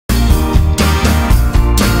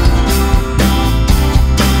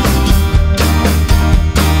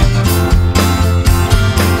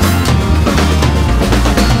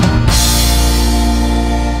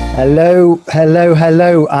Hello, hello,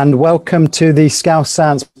 hello, and welcome to the Scouse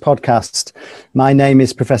Science Podcast. My name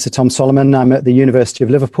is Professor Tom Solomon. I'm at the University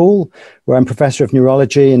of Liverpool, where I'm Professor of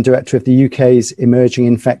Neurology and Director of the UK's Emerging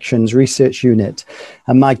Infections Research Unit.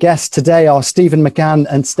 And my guests today are Stephen McGann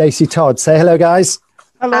and Stacy Todd. Say hello, guys.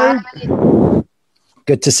 Hello. Hi.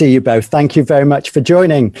 Good to see you both. Thank you very much for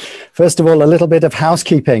joining. First of all, a little bit of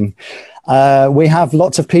housekeeping. We have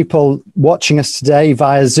lots of people watching us today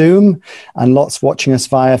via Zoom and lots watching us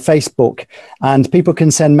via Facebook. And people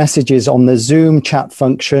can send messages on the Zoom chat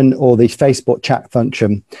function or the Facebook chat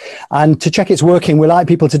function. And to check it's working, we like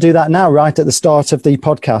people to do that now, right at the start of the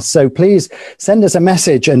podcast. So please send us a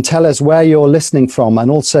message and tell us where you're listening from, and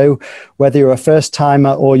also whether you're a first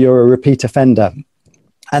timer or you're a repeat offender.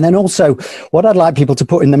 And then also, what I'd like people to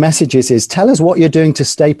put in the messages is tell us what you're doing to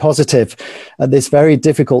stay positive at this very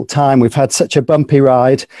difficult time. We've had such a bumpy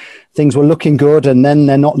ride. Things were looking good and then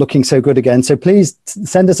they're not looking so good again. So please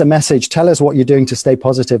send us a message. Tell us what you're doing to stay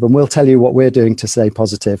positive, and we'll tell you what we're doing to stay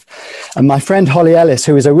positive. And my friend Holly Ellis,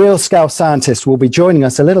 who is a real Scouse scientist, will be joining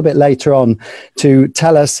us a little bit later on to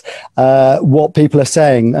tell us what people are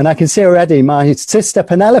saying. And I can see already my sister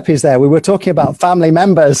Penelope's there. We were talking about family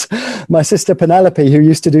members. My sister Penelope, who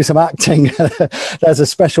used to do some acting. There's a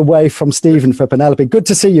special wave from Stephen for Penelope. Good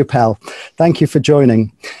to see you, Pel. Thank you for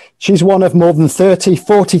joining. She's one of more than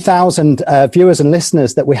 40,000 viewers and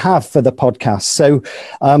listeners that we have for the podcast. So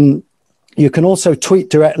you can also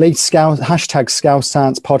tweet directly, hashtag Scouse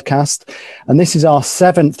Science Podcast. And this is our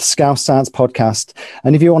 7th Scouse Science Podcast.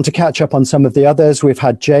 And if you want to catch up on some of the others, we've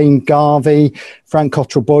had Jane Garvey, Frank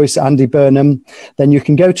Cottrell-Boyce, Andy Burnham. Then you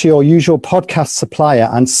can go to your usual podcast supplier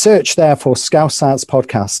and search there for Scouse Science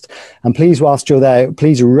Podcast. And please, whilst you're there,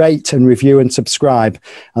 please rate and review and subscribe.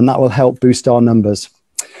 And that will help boost our numbers.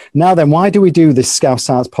 Now then, why do we do this Scouse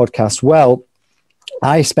Science Podcast? Well,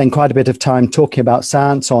 I spend quite a bit of time talking about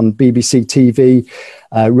science on BBC TV,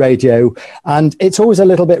 radio, and it's always a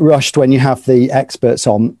little bit rushed when you have the experts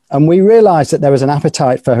on. And we realized that there was an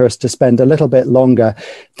appetite for us to spend a little bit longer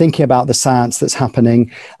thinking about the science that's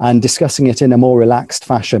happening and discussing it in a more relaxed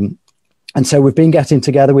fashion. And so we've been getting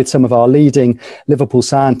together with some of our leading Liverpool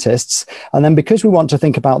scientists. And then because we want to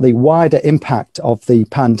think about the wider impact of the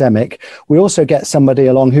pandemic, we also get somebody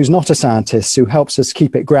along who's not a scientist, who helps us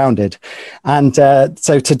keep it grounded. And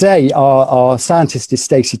so today our scientist is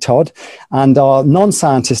Stacy Todd, and our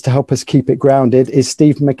non-scientist to help us keep it grounded is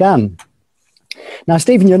Stephen McGann. Now,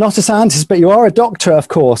 Stephen, you're not a scientist, but you are a doctor, of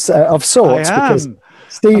course, of sorts. I am. Because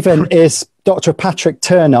Stephen is Dr. Patrick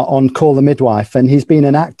Turner on Call the Midwife, and he's been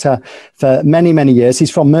an actor for many, many years.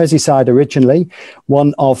 He's from Merseyside originally,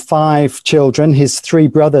 one of 5 children. His 3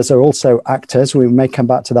 brothers are also actors. We may come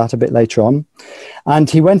back to that a bit later on. And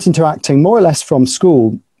he went into acting more or less from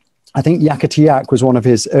school. I think Yakety Yak was one of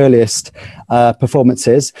his earliest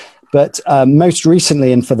performances. But most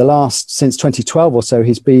recently, and for the last, since 2012 or so,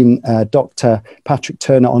 he's been Dr. Patrick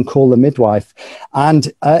Turner on Call the Midwife. And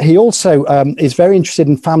he also is very interested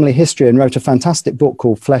in family history and wrote a fantastic book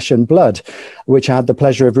called Flesh and Blood, which I had the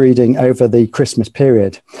pleasure of reading over the Christmas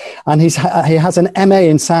period. And he has an MA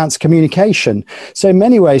in science communication. So in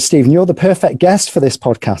many ways, Stephen, you're the perfect guest for this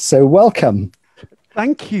podcast. So welcome.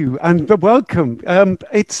 Thank you and welcome.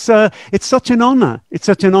 It's such an honor. It's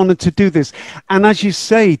such an honor to do this. And as you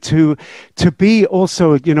say, to be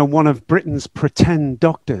also, one of Britain's pretend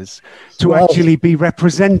doctors, to actually be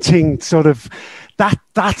representing sort of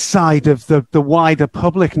that side of the wider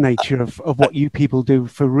public nature of what you people do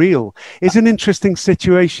for real is an interesting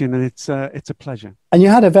situation, and it's a pleasure. And you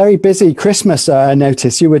had a very busy Christmas, I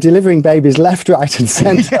noticed. You were delivering babies left, right and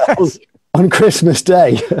centre. Yes. On Christmas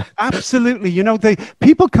Day. Absolutely.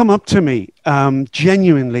 People come up to me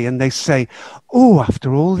genuinely and they say, oh,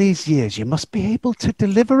 after all these years, you must be able to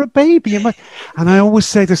deliver a baby. And I always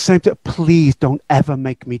say the same thing, please don't ever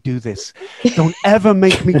make me do this. Don't ever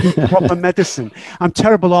make me do proper medicine. I'm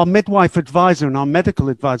terrible. Our midwife advisor and our medical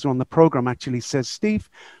advisor on the program actually says, Steve,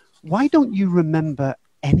 why don't you remember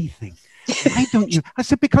anything? Why don't you? I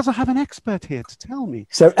said, because I have an expert here to tell me.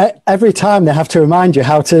 So every time they have to remind you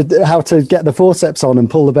how to get the forceps on and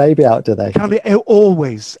pull the baby out, do they?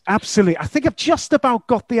 Always. Absolutely. I think I've just about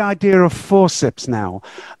got the idea of forceps now,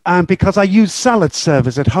 because I use salad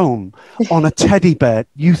servers at home on a teddy bear.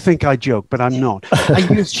 You think I joke, but I'm not.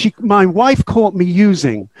 My wife caught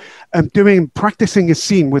me practicing a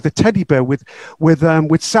scene with a teddy bear with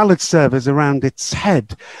salad servers around its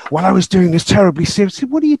head while I was doing this terribly serious. She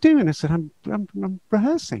said, what are you doing? I said, I'm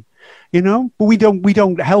rehearsing, but we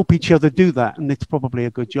don't help each other do that. And it's probably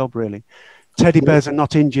a good job, really. Teddy bears are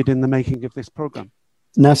not injured in the making of this program.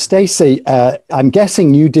 Now, Stacey, I'm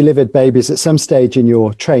guessing you delivered babies at some stage in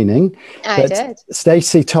your training. I did.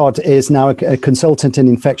 Stacy Todd is now a consultant in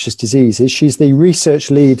infectious diseases. She's the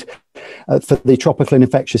research lead for the Tropical and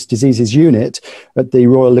Infectious Diseases Unit at the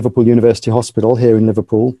Royal Liverpool University Hospital here in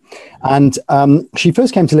Liverpool. And she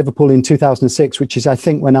first came to Liverpool in 2006, which is, I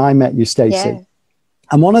think, when I met you, Stacey. Yeah.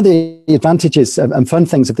 And one of the advantages and fun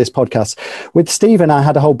things of this podcast, with Stephen, I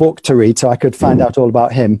had a whole book to read so I could find out all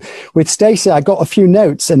about him. With Stacey, I got a few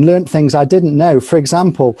notes and learned things I didn't know. For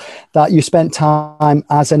example, that you spent time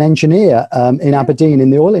as an engineer in Aberdeen in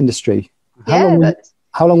the oil industry.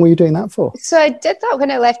 How long were you doing that for? So I did that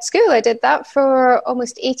when I left school. I did that for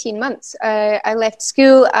almost 18 months. I left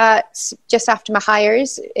school just after my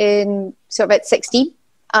hires in sort of at 16.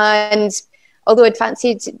 And although I'd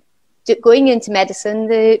fancied going into medicine,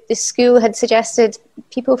 the school had suggested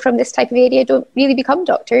people from this type of area don't really become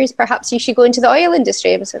doctors. Perhaps you should go into the oil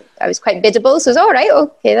industry. I was quite biddable, so I was all right,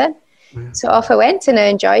 okay then. Yeah. So off I went and I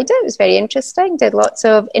enjoyed it. It was very interesting. Did lots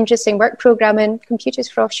of interesting work programming computers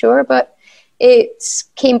for offshore, but it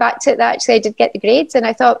came back to it that actually I did get the grades and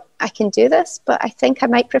I thought I can do this, but I think I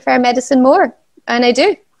might prefer medicine more, and I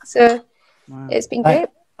do. So It's been great.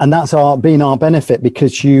 And that's been our benefit,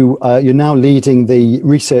 because you're now leading the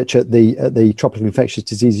research at the Tropical Infectious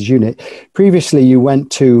Diseases Unit. Previously, you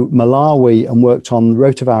went to Malawi and worked on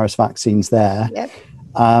rotavirus vaccines there. Yep.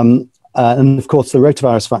 And of course, the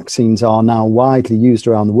rotavirus vaccines are now widely used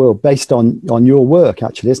around the world, based on your work,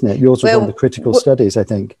 actually, isn't it? Yours was one of the critical studies, I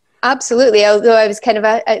think. Absolutely. Although I was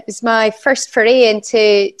it was my first foray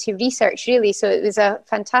into research, really. So it was a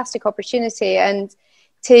fantastic opportunity, and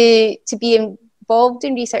to be involved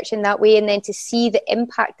in research in that way, and then to see the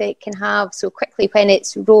impact that it can have so quickly when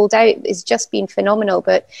it's rolled out is just been phenomenal.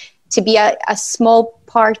 But to be a small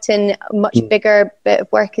part in a much bigger bit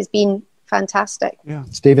of work has been fantastic. Yeah,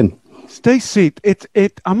 Stephen. Stacey,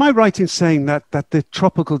 am I right in saying that the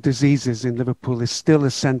tropical diseases in Liverpool is still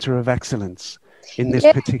a centre of excellence in this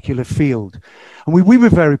particular field? And we were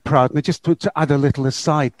very proud, and just to add a little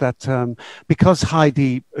aside, that because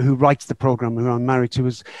Heidi, who writes the programme, who I'm married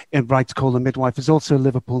to, writes Call the Midwife, is also a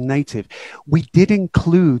Liverpool native, we did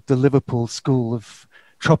include the Liverpool School of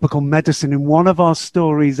Tropical Medicine in one of our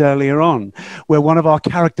stories earlier on, where one of our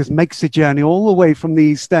characters makes a journey all the way from the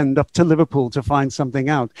East End up to Liverpool to find something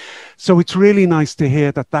out. So it's really nice to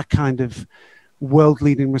hear that kind of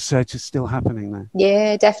world-leading research is still happening there.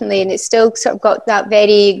 Yeah, definitely. And it's still sort of got that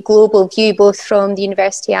very global view, both from the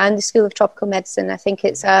university and the School of Tropical Medicine. I think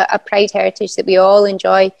it's a proud heritage that we all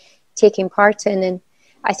enjoy taking part in. And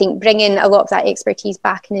I think bringing a lot of that expertise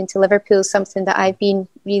back and into Liverpool is something that I've been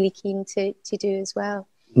really keen to do as well.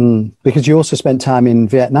 Because you also spent time in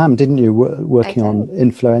Vietnam, didn't you, working on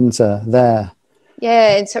influenza there?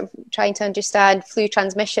 Yeah, and sort of trying to understand flu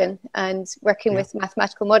transmission and working with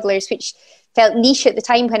mathematical modelers, which felt niche at the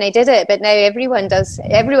time when I did it, but now everyone does.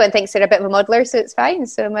 Everyone thinks they're a bit of a modeler, so it's fine.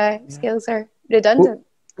 So my skills are redundant.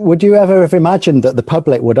 Would you ever have imagined that the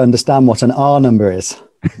public would understand what an R number is?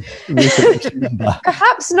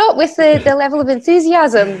 Perhaps not with the level of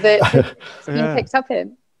enthusiasm that it's been picked up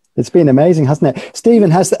in. It's been amazing, hasn't it?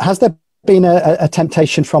 Stephen, has there been a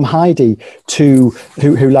temptation from Heidi who,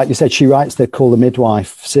 like you said, she writes the Call the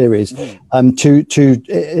Midwife series,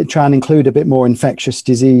 to try and include a bit more infectious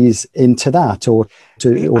disease into that, or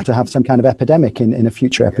to have some kind of epidemic in a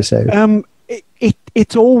future episode?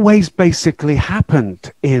 It's always basically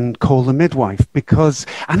happened in Call the Midwife,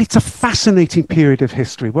 and it's a fascinating period of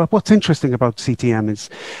history. Well, what's interesting about CTM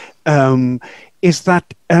is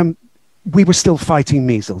that we were still fighting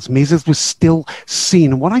measles. Measles was still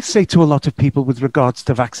seen. And what I say to a lot of people with regards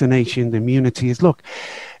to vaccination, immunity, is, look,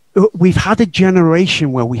 we've had a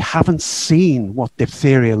generation where we haven't seen what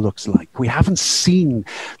diphtheria looks like. We haven't seen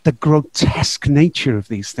the grotesque nature of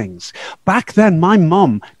these things. Back then, my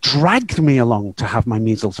mum dragged me along to have my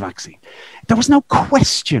measles vaccine. There was no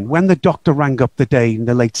question when the doctor rang up the day in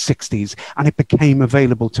the late 60s and it became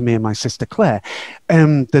available to me and my sister Claire.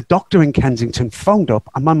 The doctor in Kensington phoned up,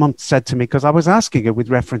 and my mum said to me, because I was asking her with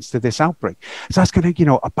reference to this outbreak, I was asking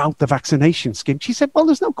her, about the vaccination scheme. She said, well,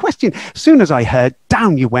 there's no question. As soon as I heard,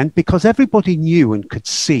 down you went, because everybody knew and could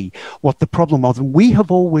see what the problem was. And we have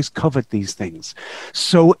always covered these things.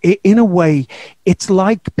 So in a way, it's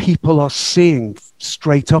like people are seeing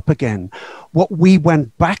straight up again what we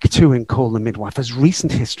went back to in Call the Midwife as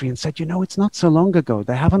recent history and said, it's not so long ago.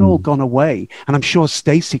 They haven't all gone away. And I'm sure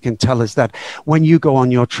Stacey can tell us that when you go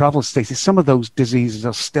on your travels, Stacey, some of those diseases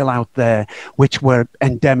are still out there, which were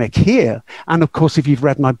endemic here. And of course, if you've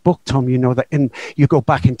read my book, Tom, you know that you go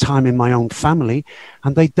back in time in my own family,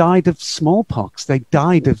 and they died of smallpox. They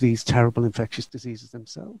died of these terrible infectious diseases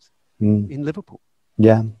themselves in Liverpool.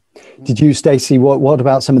 Yeah. Did you, Stacey, what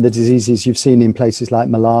about some of the diseases you've seen in places like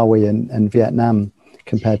Malawi and Vietnam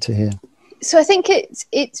compared to here? So I think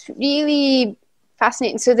it's really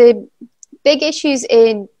fascinating. So the big issues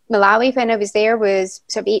in Malawi when I was there was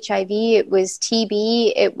sort of HIV, it was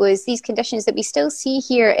TB, it was these conditions that we still see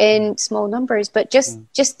here in small numbers, but just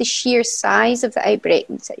the sheer size of the outbreak,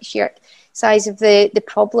 the sheer size of the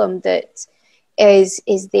problem that is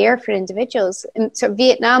there for individuals. And so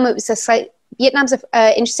Vietnam, Vietnam's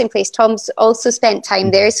an interesting place. Tom's also spent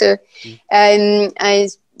time there, so I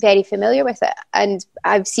was very familiar with it. And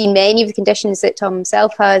I've seen many of the conditions that Tom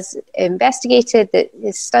himself has investigated, that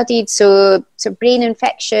is studied. So brain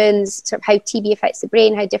infections, sort of how TB affects the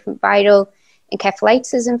brain, how different viral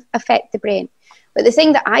encephalitis affect the brain. But the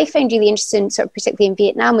thing that I found really interesting, sort of particularly in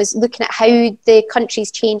Vietnam, was looking at how the country's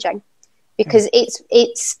changing, because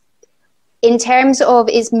it's in terms of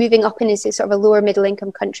it's moving up into sort of a lower middle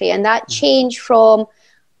income country, and that change from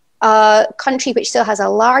a country which still has a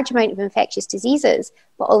large amount of infectious diseases,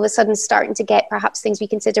 but all of a sudden starting to get perhaps things we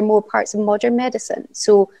consider more parts of modern medicine.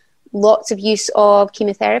 So lots of use of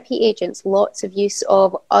chemotherapy agents, lots of use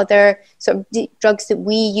of other sort of drugs that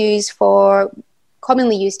we use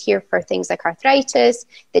commonly used here for things like arthritis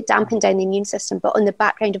that dampen down the immune system. But on the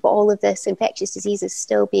background of all of this, infectious diseases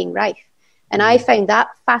still being rife. And I found that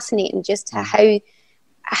fascinating, just to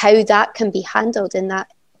how that can be handled in a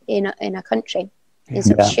country. In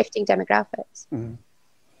sort of shifting demographics.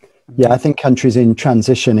 Yeah, I think countries in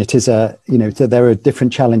transition, it is there are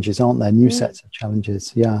different challenges, aren't there? New sets of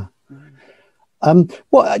challenges. Yeah.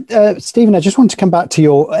 Stephen, I just want to come back to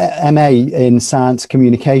your MA in science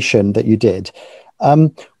communication that you did.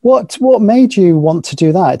 What made you want to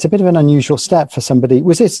do that? It's a bit of an unusual step for somebody.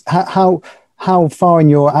 Was this how far in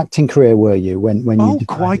your acting career were you when you? Oh,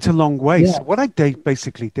 quite a long way. Yeah. So what I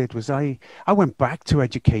basically did was I went back to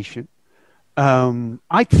education.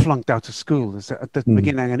 I'd flunked out of school at the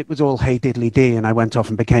beginning, and it was all hey diddly dee, and I went off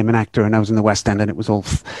and became an actor, and I was in the West End, and it was all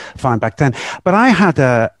fine back then. But I had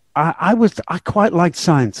I quite liked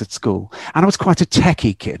science at school, and I was quite a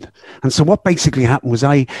techie kid. And so what basically happened was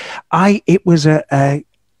it was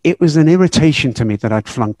an irritation to me that I'd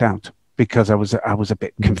flunked out, because I was a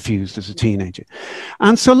bit confused as a teenager.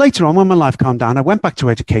 And so later on, when my life calmed down, I went back to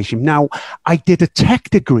education. Now, I did a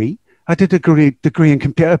tech degree. I did a degree in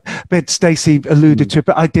computer, but Stacey alluded to it,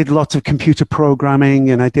 but I did lots of computer programming,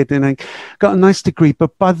 and I got a nice degree.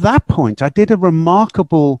 But by that point, I did a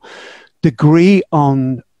remarkable degree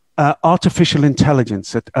on artificial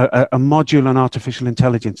intelligence, a module on artificial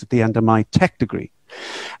intelligence at the end of my tech degree.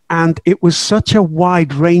 And it was such a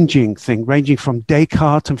wide-ranging thing, ranging from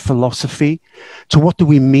Descartes and philosophy to what do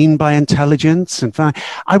we mean by intelligence. In fact,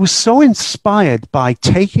 I was so inspired by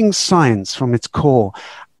taking science from its core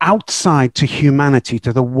outside to humanity,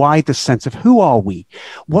 to the wider sense of who are we?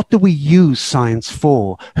 What do we use science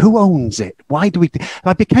for? Who owns it? Why do we?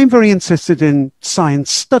 I became very interested in science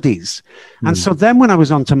studies. And so then when I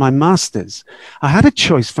was on to my master's, I had a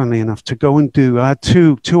choice, funnily enough, to go and do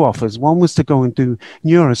two offers. One was to go and do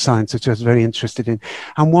neuroscience, which I was very interested in.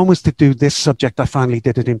 And one was to do this subject I finally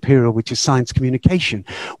did at Imperial, which is science communication,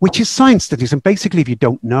 which is science studies. And basically, if you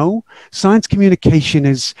don't know, science communication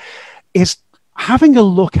is having a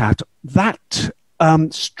look at that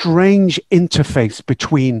strange interface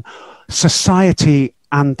between society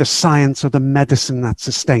and the science or the medicine that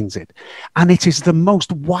sustains it. And it is the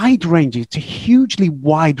most wide-ranging, it's a hugely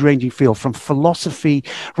wide-ranging field, from philosophy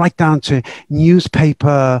right down to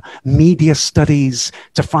newspaper, media studies,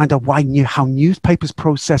 to find out how newspapers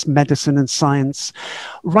process medicine and science,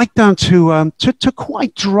 right down to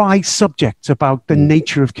quite dry subjects about the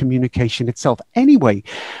nature of communication itself. Anyway,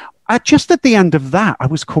 just at the end of that, I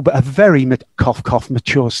was called a very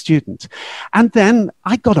mature student. And then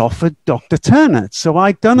I got offered Dr. Turner. So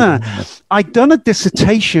I'd done a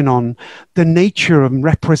dissertation on the nature and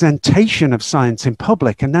representation of science in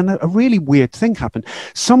public. And then a really weird thing happened.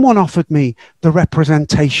 Someone offered me the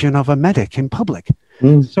representation of a medic in public.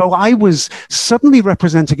 So I was suddenly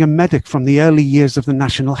representing a medic from the early years of the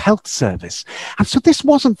National Health Service. And so this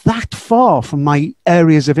wasn't that far from my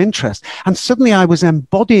areas of interest. And suddenly I was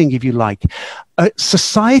embodying, if you like,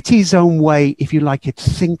 society's own way, if you like, it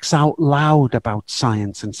thinks out loud about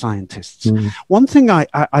science and scientists. One thing I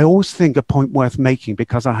always think a point worth making,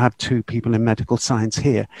 because I have two people in medical science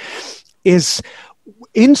here, is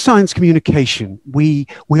in science communication, we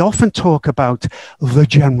often talk about the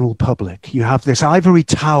general public. You have this ivory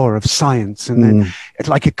tower of science, and then it's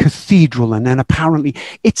like a cathedral, and then apparently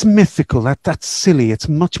it's mythical. That's silly. It's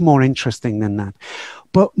much more interesting than that.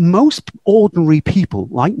 But most ordinary people,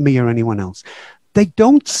 like me or anyone else, they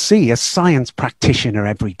don't see a science practitioner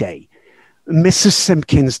every day. Mrs.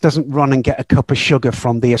 Simpkins doesn't run and get a cup of sugar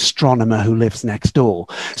from the astronomer who lives next door.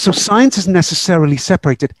 So science is necessarily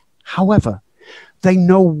separated. However, they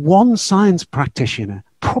know one science practitioner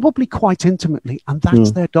probably quite intimately, and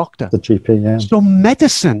that's their doctor. The GP, yeah. So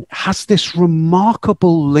medicine has this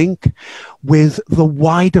remarkable link with the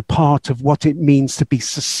wider part of what it means to be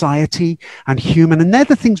society and human. And they're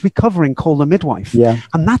the things we cover in Call the Midwife. Yeah.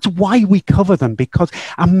 And that's why we cover them, because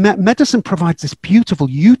medicine provides this beautiful,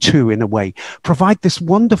 you two in a way, provide this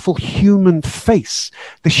wonderful human face,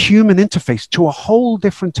 this human interface to a whole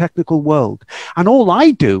different technical world. And all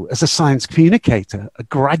I do as a science communicator, a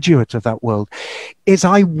graduate of that world, is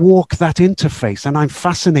I walk that interface, and I'm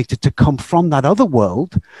fascinated to come from that other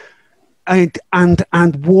world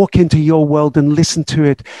and walk into your world and listen to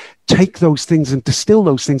it, take those things and distill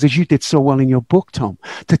those things, as you did so well in your book, Tom,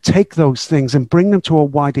 to take those things and bring them to a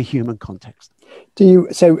wider human context.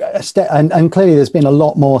 And clearly there's been a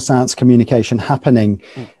lot more science communication happening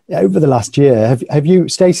over the last year. Have you,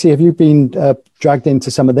 Stacey, have you been dragged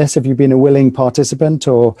into some of this? Have you been a willing participant,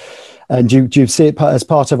 or do you see it as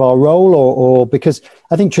part of our role, or because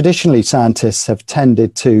I think traditionally scientists have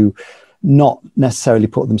tended to not necessarily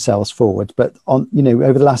put themselves forward, but over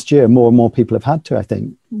the last year, more and more people have had to, I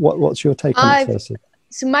think. What's your take on it, Stacey?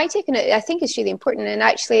 So my take on it, I think, is really important. And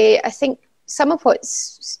actually, I think some of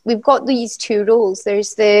we've got these two roles.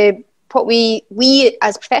 There's what we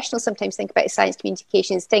as professionals sometimes think about as science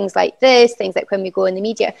communications, things like this, things like when we go in the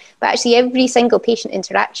media, but actually every single patient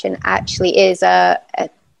interaction actually is a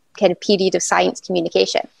kind of period of science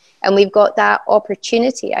communication. And we've got that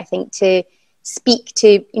opportunity, I think, to speak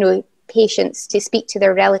to, patients, to speak to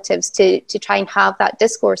their relatives, to try and have that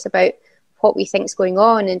discourse about what we think is going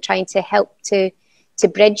on and trying to help to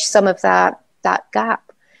bridge some of that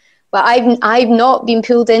gap. But I've not been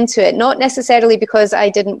pulled into it, not necessarily because I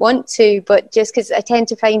didn't want to, but just because I tend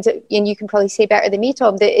to find it, and you can probably say better than me,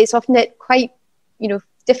 Tom, that it's often at quite,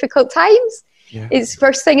 difficult times. Yeah. It's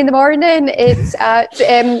first thing in the morning, it's at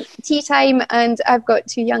tea time, and I've got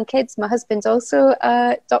 2 young kids. My husband's also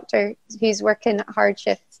a doctor who's working hard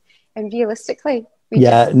shifts, and realistically,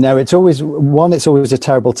 it's always a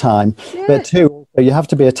terrible time, but 2, you have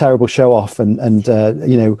to be a terrible show off and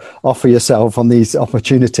offer yourself on these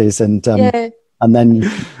opportunities, and then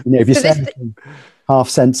if you say anything half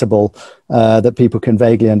sensible that people can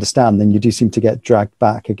vaguely understand, then you do seem to get dragged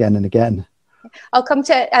back again and again. I'll come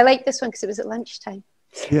to it. I like this one because it was at lunchtime.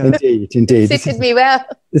 Yeah. Indeed. It suited me well.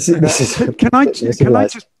 Can I just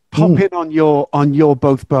pop in on your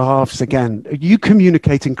both behalves again? You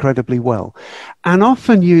communicate incredibly well, and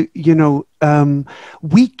often we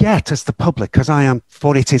get as the public, because I am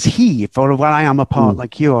a part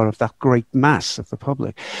like you are of that great mass of the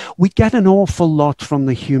public, we get an awful lot from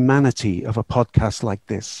the humanity of a podcast like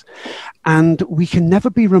this, and we can never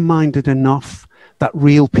be reminded enough that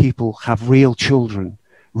real people have real children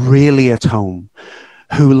really at home,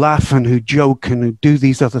 who laugh and who joke and who do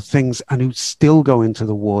these other things and who still go into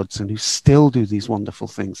the wards and who still do these wonderful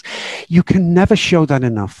things. You can never show that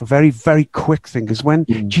enough. A very, very quick thing is when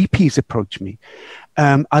GPs approach me.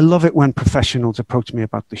 I love it when professionals approach me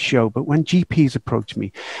about the show, but when GPs approach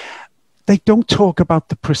me, they don't talk about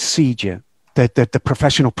the procedure. The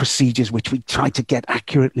professional procedures which we try to get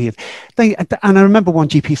accurately. And I remember one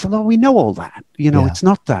GP said, we know all that. It's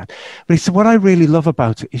not that. But he said, what I really love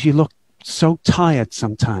about it is you look so tired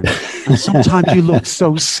sometimes, and sometimes you look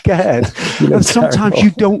so scared, and sometimes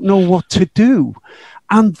you don't know what to do.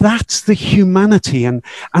 And that's the humanity. And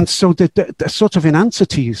so the sort of in answer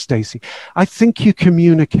to you, Stacey, I think you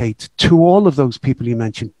communicate to all of those people you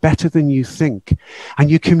mentioned better than you think.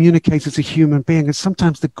 And you communicate as a human being. And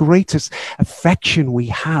sometimes the greatest affection we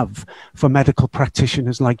have for medical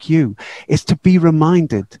practitioners like you is to be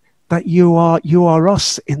reminded that you are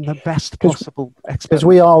us in the best possible experience. Because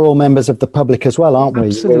we are all members of the public as well, aren't we?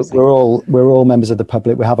 Absolutely. We're all members of the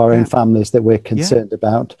public. We have our own families that we're concerned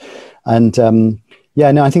about. And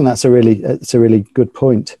I think that's a really good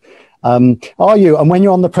point. Are you, and when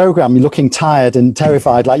you're on the program, you're looking tired and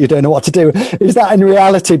terrified, like you don't know what to do? Is that in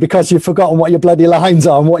reality because you've forgotten what your bloody lines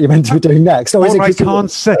are and what you're meant to be doing next? Or I can't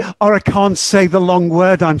say the long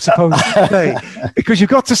word I'm supposed to say, because you've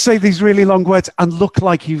got to say these really long words and look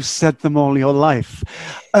like you've said them all your life.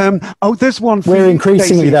 There's one. We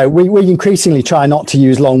increasingly try not to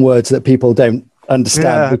use long words that people don't understand.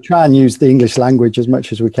 Yeah. We try and use the English language as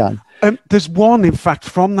much as we can. There's one, in fact,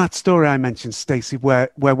 from that story I mentioned, Stacey, where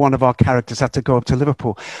one of our characters had to go up to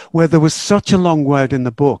Liverpool, where there was such a long word in the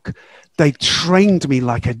book they trained me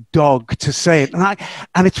like a dog to say it.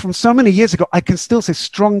 And it's from so many years ago, I can still say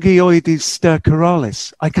Strongyloides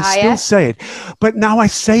stercoralis. I can still say it. But now I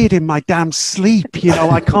say it in my damn sleep, you know,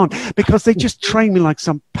 I can't, because they just train me like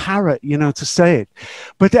some parrot, you know, to say it.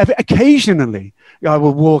 But occasionally I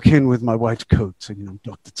will walk in with my white coat and, you know,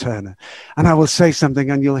 Dr. Turner, and I will say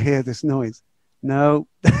something and you'll hear this noise. No,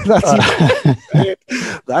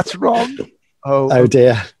 that's wrong. Oh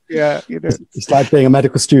dear. Yeah, you know. It's like being a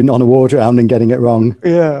medical student on a ward round and getting it wrong.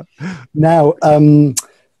 Yeah. Now,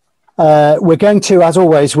 we're going to, as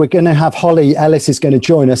always, we're going to have Holly Ellis is going to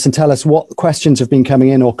join us and tell us what questions have been coming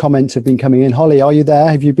in or comments have been coming in. Holly, are you there?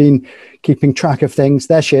 Have you been keeping track of things?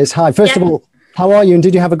 There she is. Hi. First of all, how are you? And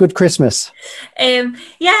did you have a good Christmas? Yeah,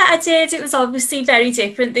 I did. It was obviously very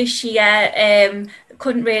different this year.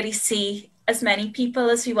 Couldn't really see as many people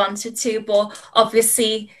as we wanted to, but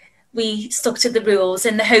obviously we stuck to the rules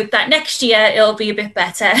in the hope that next year it'll be a bit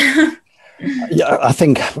better. Yeah, I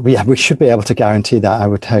think we should be able to guarantee that, I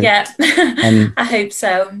would hope. Yeah, I hope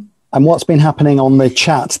so. And what's been happening on the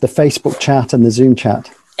chat, the Facebook chat and the Zoom chat?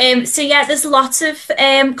 So yeah, there's lots of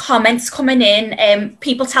comments coming in,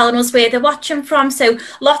 people telling us where they're watching from. So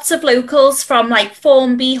lots of locals from like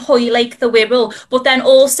Formby, Hoylake, the Wirral. But then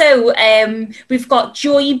also we've got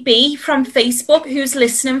Joy B from Facebook who's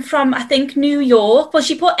listening from, I think, New York. Well,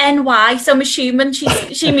 she put NY, so I'm assuming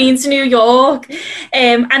she means New York.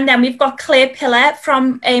 And then we've got Claire Pillar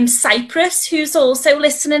from Cyprus who's also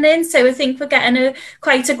listening in. So I think we're getting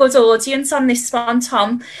quite a good audience on this one,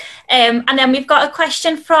 Tom. And then we've got a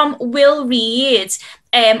question from Will Reed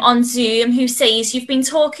on Zoom who says, you've been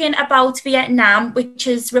talking about Vietnam, which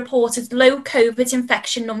has reported low COVID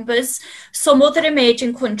infection numbers. Some other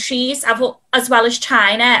emerging countries, as well as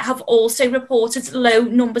China, have also reported low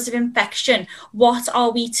numbers of infection. What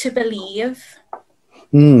are we to believe?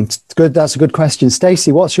 It's good. That's a good question.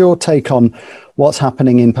 Stacey, what's your take on what's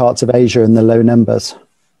happening in parts of Asia and the low numbers?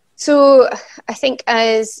 So I think,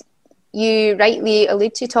 as you rightly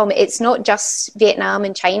allude to, Tom, it's not just Vietnam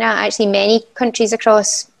and China. Actually, many countries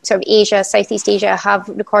across sort of Asia, Southeast Asia, have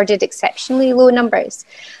recorded exceptionally low numbers.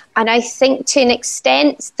 And I think to an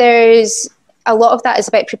extent, there's a lot of that is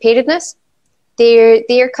about preparedness.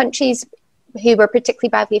 They're countries who were particularly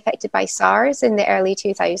badly affected by SARS in the early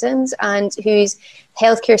 2000s and whose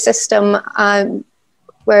healthcare system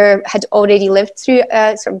had already lived through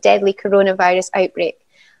a sort of deadly coronavirus outbreak.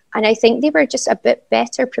 And I think they were just a bit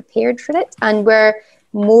better prepared for it and were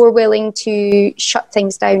more willing to shut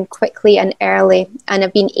things down quickly and early and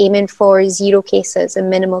have been aiming for 0 cases and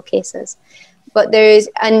minimal cases. But it's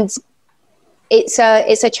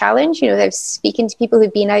a challenge. You know, they're speaking to people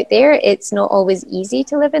who've been out there. It's not always easy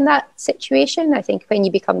to live in that situation. I think when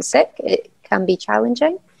you become sick, it can be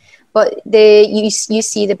challenging. But you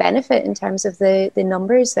see the benefit in terms of the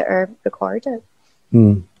numbers that are recorded.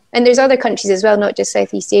 Mm. And there's other countries as well, not just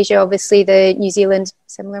Southeast Asia. Obviously, the New Zealand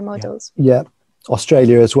similar models. Yeah,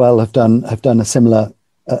 Australia as well have done a similar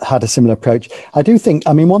had a similar approach. I do think.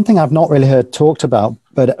 I mean, one thing I've not really heard talked about,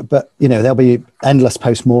 but you know, there'll be endless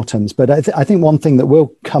postmortems. But I think one thing that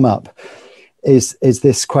will come up is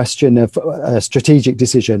this question of a strategic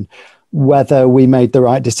decision, whether we made the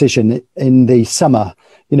right decision in the summer.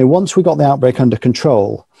 You know, once we got the outbreak under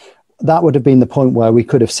control, that would have been the point where we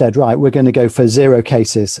could have said, right, we're going to go for 0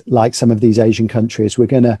 cases like some of these Asian countries. We're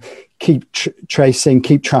going to keep tracing,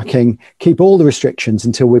 keep tracking, keep all the restrictions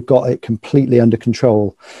until we've got it completely under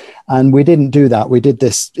control. And we didn't do that. We did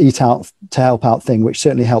this eat out to help out thing, which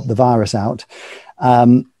certainly helped the virus out.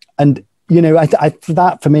 And, you know,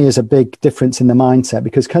 that for me is a big difference in the mindset,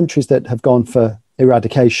 because countries that have gone for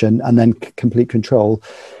eradication and then complete control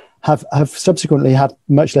have subsequently had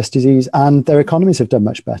much less disease and their economies have done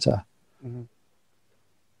much better. Mm-hmm.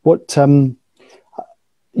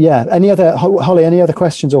 Holly, any other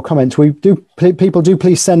questions or comments? People do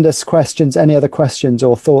please send us questions, any other questions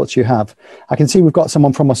or thoughts you have. I can see we've got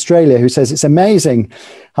someone from Australia who says it's amazing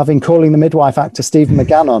having Calling the Midwife actor Stephen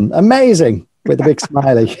McGann on. Amazing, with a big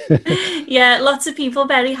smiley. Yeah, lots of people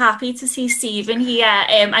very happy to see Stephen here,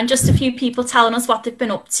 and just a few people telling us what they've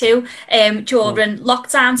been up to during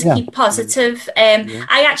lockdown to keep positive.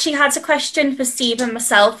 I actually had a question for Stephen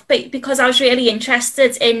myself, but because I was really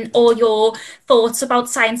interested in all your thoughts about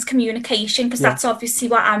science communication, because that's obviously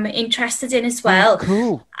what I'm interested in as well.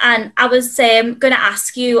 Cool. And I was going to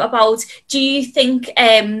ask you about, do you think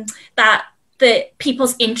that the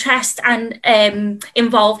people's interest and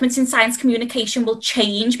involvement in science communication will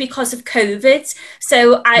change because of COVID?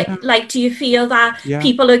 So do you feel that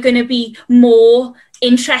people are going to be more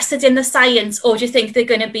interested in the science, or do you think they're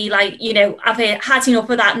going to be like, you know, I've had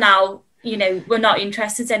enough of that now, we're not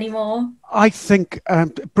interested anymore? I think,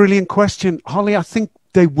 brilliant question, Holly. I think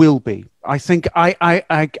they will be. I think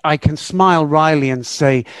I can smile wryly and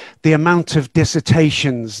say the amount of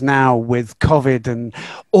dissertations now with COVID and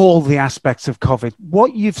all the aspects of COVID,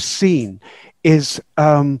 what you've seen is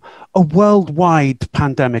a worldwide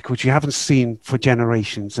pandemic, which you haven't seen for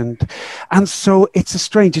generations. And so it's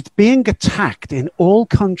it's being attacked in all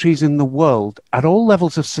countries in the world at all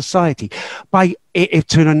levels of society by,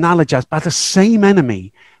 to analogize, by the same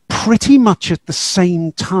enemy pretty much at the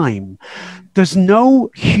same time. There's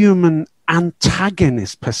no human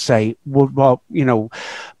antagonist per se, well,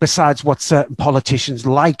 besides what certain politicians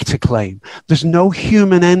like to claim. There's no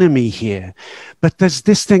human enemy here, but there's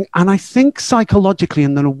this thing, and I think psychologically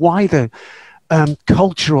and in a wider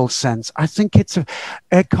cultural sense, I think it's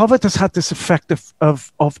COVID has had this effect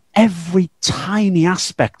of every tiny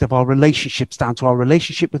aspect of our relationships, down to our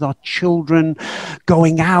relationship with our children,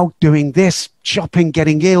 going out, doing this, shopping,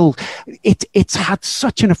 getting ill. It's had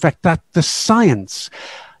such an effect that the science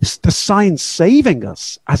saving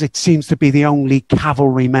us, as it seems to be the only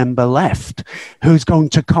cavalry member left who's going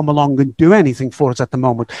to come along and do anything for us at the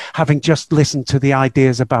moment, having just listened to the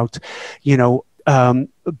ideas about,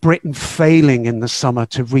 Britain failing in the summer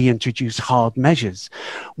to reintroduce hard measures.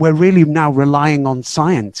 We're really now relying on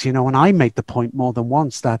science, and I made the point more than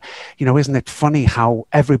once that, isn't it funny how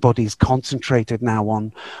everybody's concentrated now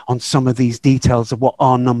on some of these details of what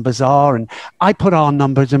our numbers are. And I put our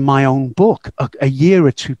numbers in my own book a year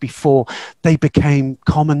or two before they became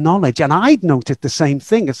common knowledge. And I'd noted the same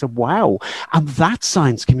thing. I said, wow. And that's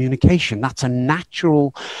science communication. That's a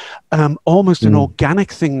natural, almost an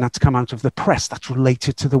organic thing that's come out of the press that's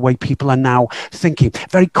related to the way people are now thinking.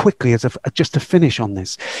 Very quickly, just to finish on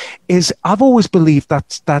this, is I've always believed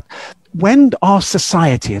that when our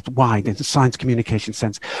society at wide, in the science communication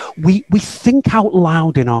sense, we think out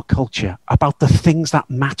loud in our culture about the things that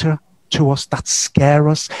matter to us, that scare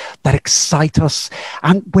us, that excite us,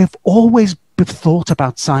 and we've always thought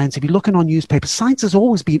about science. If you look in our newspapers, science has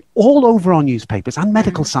always been all over our newspapers, and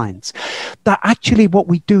medical science. That actually what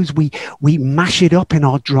we do is we mash it up in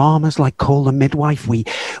our dramas like Call the Midwife. We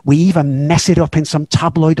even mess it up in some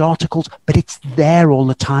tabloid articles, but it's there all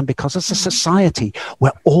the time because as a society,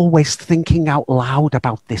 we're always thinking out loud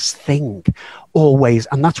about this thing, always.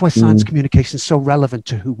 And that's why science communication is so relevant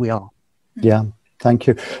to who we are. Yeah. Thank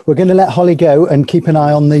you. We're going to let Holly go and keep an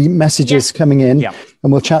eye on the messages coming in,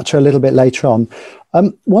 and we'll chat to her a little bit later on.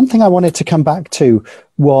 One thing I wanted to come back to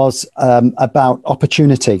was about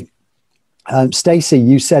opportunity. Stacey,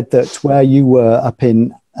 you said that where you were up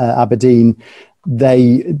in Aberdeen,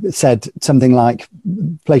 they said something like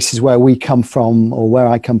places where we come from or where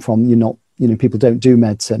I come from, people don't do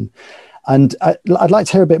medicine. And I'd like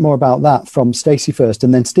to hear a bit more about that from Stacey first,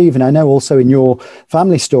 and then Stephen. I know also in your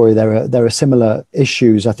family story there are similar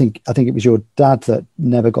issues. I think it was your dad that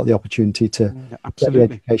never got the opportunity to get the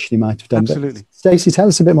education he might have done. Absolutely. Stacey, tell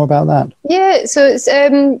us a bit more about that. Yeah, so it's,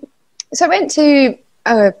 so I went to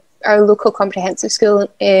our local comprehensive school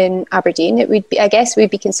in Aberdeen. It would be, I guess,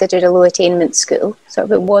 would be considered a low attainment school. So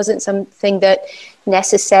it wasn't something that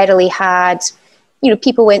necessarily had,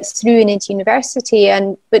 people went through and into university,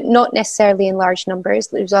 but not necessarily in large numbers.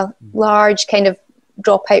 There was a large kind of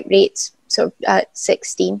dropout rate sort of at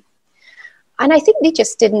 16. And I think they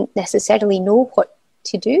just didn't necessarily know what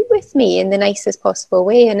to do with me in the nicest possible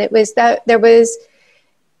way. And it was that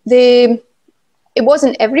it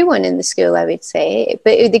wasn't everyone in the school, I would say,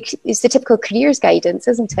 but it's the typical careers guidance,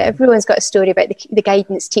 isn't it? Everyone's got a story about the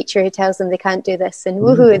guidance teacher who tells them they can't do this and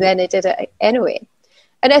woohoo, and then they did it anyway.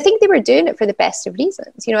 And I think they were doing it for the best of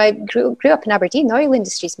reasons. I grew up in Aberdeen. The oil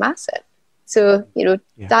industry is massive. So,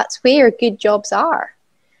 that's where good jobs are.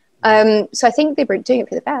 So I think they were doing it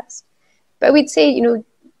for the best. But I would say,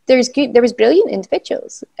 there was brilliant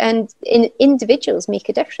individuals, and individuals make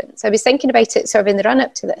a difference. I was thinking about it sort of in the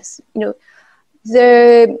run-up to this.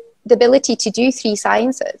 The ability to do three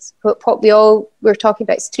sciences, what we all were talking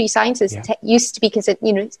about, is three sciences used to be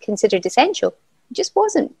considered essential. It just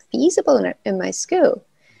wasn't feasible in my school.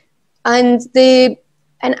 And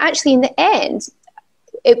actually in the end,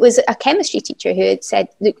 it was a chemistry teacher who had said,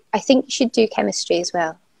 look, I think you should do chemistry as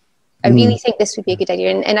well. I really think this would be a good idea.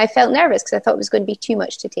 And I felt nervous because I thought it was going to be too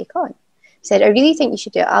much to take on. He said, I really think you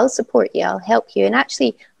should do it. I'll support you. I'll help you. And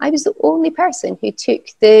actually, I was the only person who took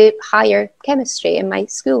the higher chemistry in my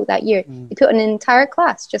school that year. They put on an entire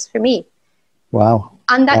class just for me. Wow.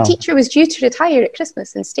 And that teacher was due to retire at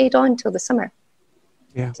Christmas and stayed on till the summer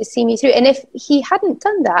to see me through. And if he hadn't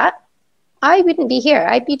done that, I wouldn't be here.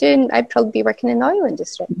 I'd probably be working in the oil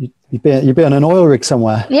industry. You'd be on an oil rig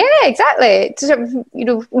somewhere. Yeah, exactly. Sort of,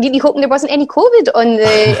 really hoping there wasn't any COVID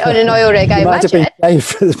on an oil rig. I might imagine. have been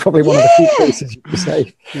safe. It's probably one of the few places you'd be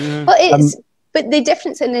safe. Yeah. Well, but the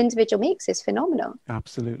difference an individual makes is phenomenal.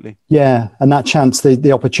 Absolutely. Yeah, and that chance,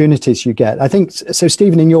 the opportunities you get. I think so.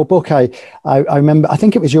 Stephen, in your book, I remember. I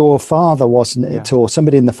think it was your father, wasn't it, or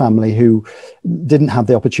somebody in the family who didn't have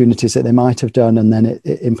the opportunities that they might have done, and then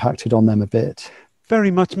it impacted on them a bit.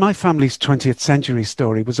 Very much. My family's 20th century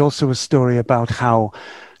story was also a story about how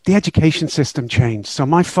the education system changed. So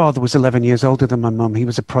my father was 11 years older than my mum. He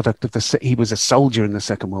was a product of he was a soldier in the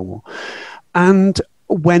Second World War. And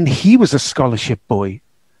when he was a scholarship boy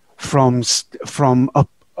from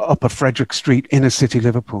Upper Frederick Street, inner city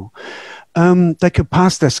Liverpool, they could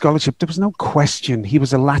pass their scholarship. There was no question. He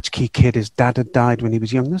was a latchkey kid. His dad had died when he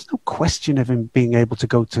was young. There's no question of him being able to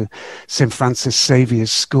go to St. Francis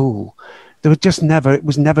Xavier's school. They were just never, it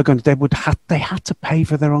was never going to, they had to pay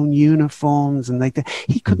for their own uniforms, and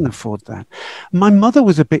he couldn't afford that. My mother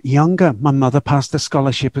was a bit younger. My mother passed a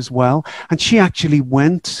scholarship as well, and she actually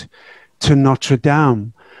went to Notre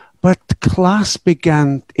Dame. But the class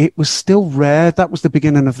began, it was still rare. That was the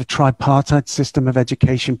beginning of the tripartite system of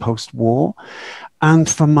education post-war. And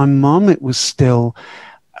for my mum, it was still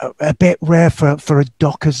a bit rare for a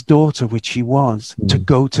docker's daughter, which she was, to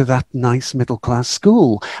go to that nice middle-class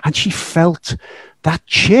school. And she felt that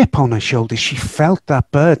chip on her shoulder. She felt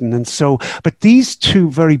that burden. And so, but these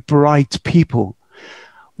two very bright people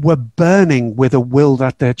were burning with a will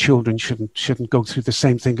that their children shouldn't go through the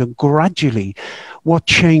same thing. And gradually, what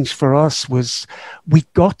changed for us was we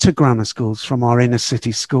got to grammar schools from our inner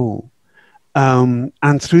city school.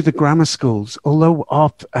 And through the grammar schools, although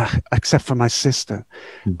except for my sister,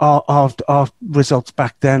 our results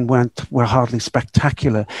back then were hardly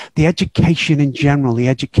spectacular. The education in general, the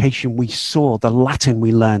education we saw, the Latin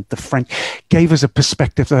we learned, the French, gave us a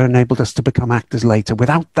perspective that enabled us to become actors later.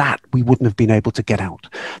 Without that, we wouldn't have been able to get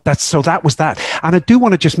out. That was that. And I do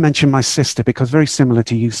want to just mention my sister, because very similar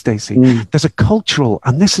to you, Stacey, there's a cultural,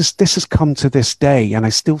 and this has come to this day, and I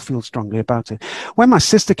still feel strongly about it. When my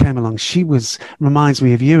sister came along, she reminds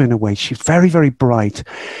me of you in a way. She's very, very bright.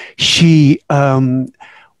 She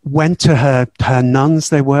went to her nuns,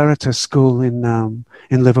 they were at her school in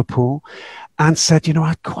Liverpool, and said,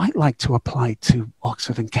 I'd quite like to apply to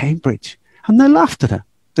Oxford and Cambridge. And they laughed at her.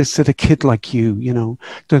 They said, a kid like you,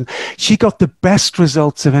 She got the best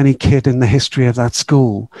results of any kid in the history of that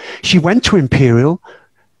school. She went to Imperial,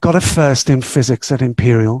 got a first in physics at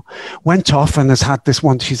Imperial, went off and has had this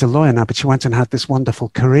she's a lawyer now, but she went and had this wonderful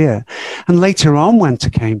career. And later on went to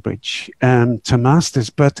Cambridge to masters.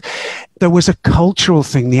 But there was a cultural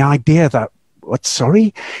thing, the idea that,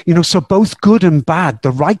 so both good and bad,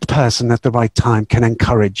 the right person at the right time can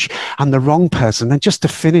encourage, and the wrong person. And just to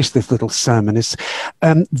finish this little sermon is,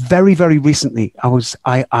 very, very recently,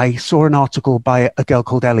 I saw an article by a girl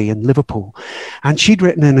called Ellie in Liverpool, and she'd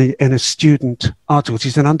written in a student article.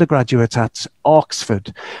 She's an undergraduate at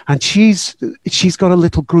Oxford, and she's got a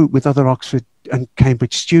little group with other Oxford and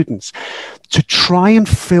Cambridge students to try and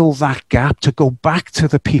fill that gap, to go back to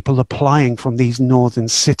the people applying from these northern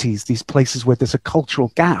cities, these places where there's a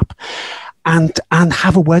cultural gap, and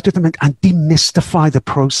have a word with them and demystify the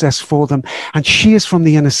process for them. And she is from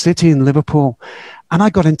the inner city in Liverpool. And I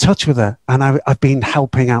got in touch with her, and I've been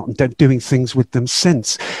helping out and doing things with them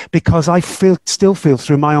since, because I still feel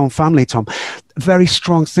through my own family, Tom, very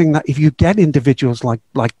strong thing that if you get individuals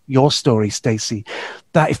like your story, Stacey,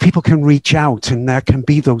 that if people can reach out and there can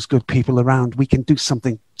be those good people around, we can do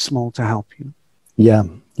something small to help you. Yeah.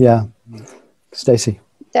 Stacey?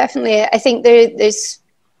 Definitely. I think there's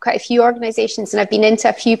quite a few organisations, and I've been into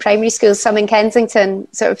a few primary schools, some in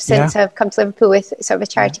Kensington, sort of since I've come to Liverpool, with sort of a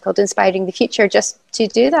charity called Inspiring the Future, just to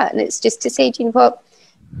do that. And it's just to say, do you know what,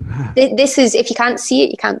 this is, if you can't see it,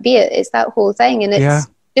 you can't be it. It's that whole thing. And it's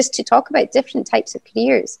just to talk about different types of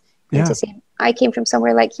careers and to say, I came from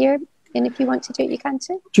somewhere like here, and if you want to do it, you can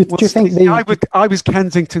too. Do you think I was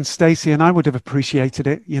Kensington, Stacey, and I would have appreciated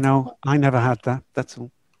it. I never had that. That's all.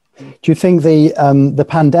 Do you think the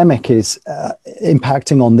pandemic is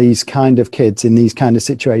impacting on these kind of kids in these kind of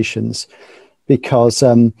situations? Because,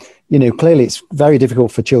 clearly it's very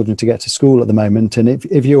difficult for children to get to school at the moment. And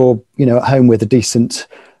if you're, at home with a decent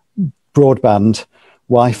broadband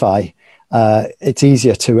Wi-Fi, it's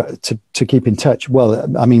easier to keep in touch.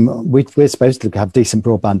 Well, I mean, we're supposed to have decent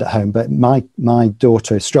broadband at home, but my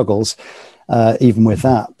daughter struggles even with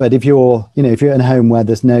that. But if you're in a home where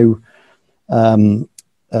there's no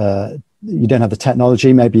you don't have the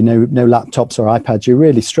technology, maybe no laptops or iPads, you're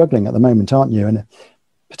really struggling at the moment, aren't you? And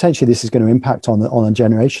potentially this is going to impact on a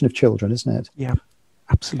generation of children, isn't it? Yeah,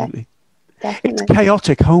 absolutely. Definitely. It's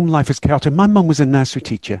chaotic. Home life is chaotic. My mum was a nursery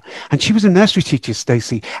teacher, and she was a nursery teacher,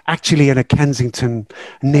 Stacey, actually at a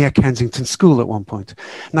near Kensington school at one point.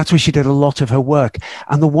 And that's where she did a lot of her work.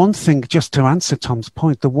 And the one thing, just to answer Tom's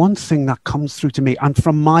point, the one thing that comes through to me, and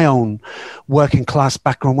from my own working class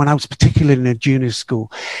background, when I was particularly in a junior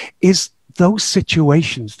school, is those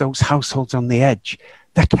situations, those households on the edge,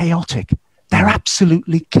 they're chaotic. They're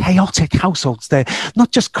absolutely chaotic households. They're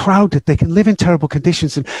not just crowded. They can live in terrible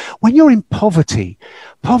conditions. And when you're in poverty,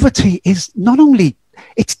 poverty is not only,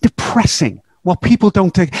 it's depressing. What people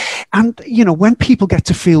don't take. And, you know, when people get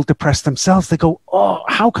to feel depressed themselves, they go, oh,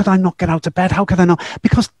 how could I not get out of bed? How could I not?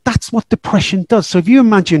 Because that's what depression does. So if you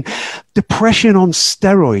imagine depression on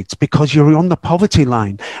steroids because you're on the poverty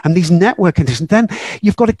line and these network conditions, then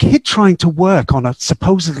you've got a kid trying to work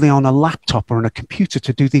supposedly on a laptop or on a computer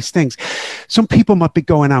to do these things. Some people might be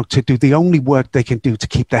going out to do the only work they can do to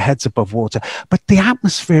keep their heads above water. But the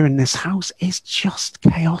atmosphere in this house is just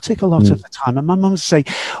chaotic a lot of the time. And my mum would say,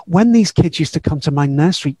 when these kids used to come to my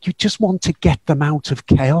nursery, you just want to get them out of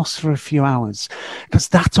chaos for a few hours, because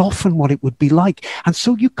that's often what it would be like. And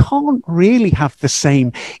so you can't really have the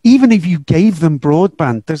same, even if you gave them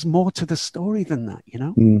broadband, there's more to the story than that, you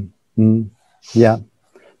know? Yeah,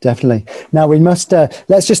 definitely. Now we must,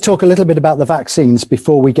 let's just talk a little bit about the vaccines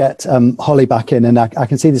before we get Holly back in. And I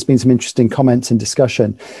can see there's been some interesting comments and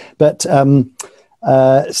discussion, but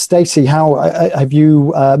Stacey, how have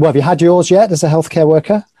you had yours yet as a healthcare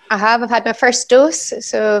worker? I have. I've had my first dose,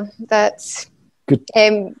 so that's good.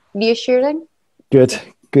 Reassuring. Good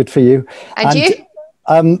for you. And you?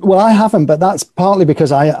 Well, I haven't, but that's partly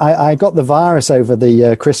because I got the virus over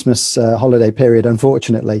the Christmas holiday period,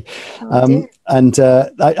 unfortunately.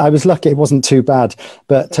 I was lucky; it wasn't too bad.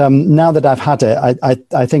 But now that I've had it,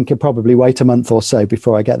 I think I'll probably wait a month or so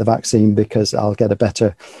before I get the vaccine, because I'll get a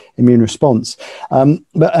better immune response. And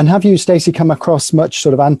have you, Stacey, come across much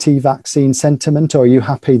sort of anti-vaccine sentiment, or are you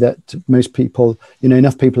happy that most people,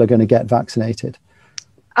 enough people are going to get vaccinated?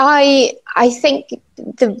 I think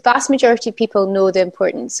the vast majority of people know the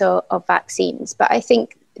importance of vaccines, but I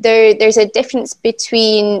think there's a difference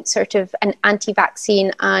between sort of an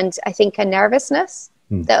anti-vaccine and I think a nervousness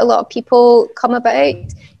that a lot of people come about,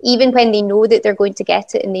 even when they know that they're going to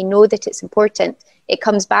get it and they know that it's important. It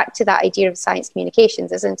comes back to that idea of science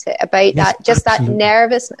communications, isn't it? About that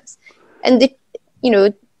nervousness. And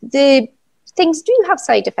the things do have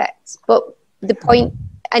side effects, but the point,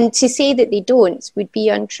 and to say that they don't would be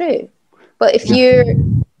untrue. But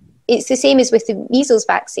it's the same as with the measles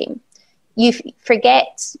vaccine.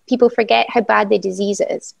 People forget how bad the disease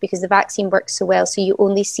is because the vaccine works so well, so you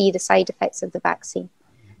only see the side effects of the vaccine.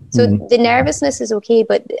 So the nervousness is okay,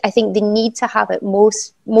 but I think they need to have it.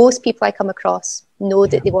 Most people I come across know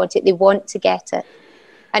that they want it. They want to get it.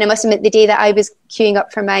 And I must admit, the day that I was queuing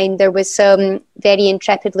up for mine, there was some very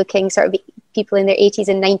intrepid-looking sort of people in their 80s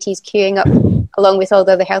and 90s queuing up along with all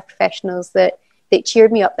the other health professionals that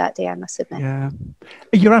cheered me up that day, I must admit. Yeah,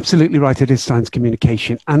 you're absolutely right. It is science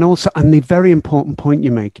communication. And the very important point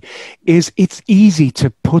you make is it's easy to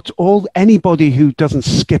put anybody who doesn't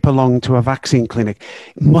skip along to a vaccine clinic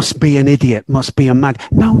must be an idiot, must be a mad.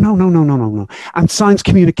 No. And science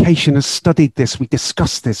communication has studied this. We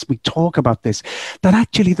discuss this. We talk about this, that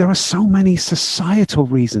actually there are so many societal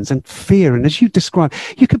reasons and fear. And as you described,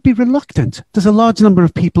 you could be reluctant. There's a large number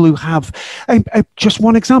of people who have, just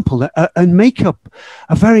one example, a makeup,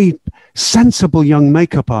 a very sensible young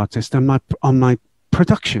makeup artist on my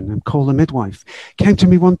production and Call the Midwife came to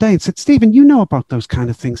me one day and said, Stephen, you know about those kind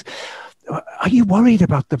of things. Are you worried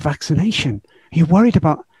about the vaccination? Are you worried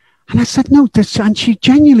about... And I said, no. And she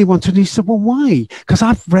genuinely wanted to. He said, well, why? Because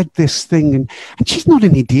I've read this thing. And she's not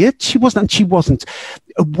an idiot. She wasn't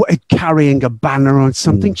carrying a banner or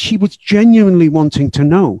something. She was genuinely wanting to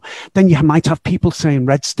know. Then you might have people saying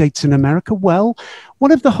red states in America. Well,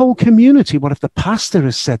 what if the whole community, what if the pastor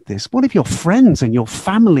has said this? What if your friends and your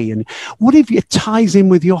family? And what if it ties in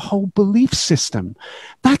with your whole belief system?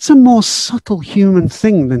 That's a more subtle human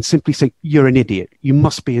thing than simply say, you're an idiot. You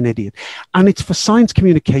must be an idiot. And it's for science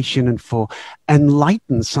communication and for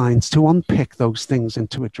enlightened science to unpick those things and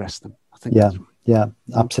to address them. I think that's right. Yeah,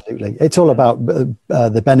 absolutely. It's all about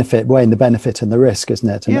the benefit, weighing the benefit and the risk, isn't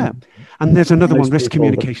it? And there's another one, risk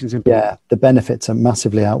communication is important. Yeah, the benefits are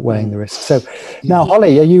massively outweighing the risk. So now,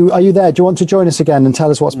 Holly, are you there? Do you want to join us again and tell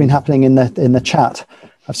us what's been happening in the chat?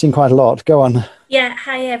 I've seen quite a lot. Go on. Yeah,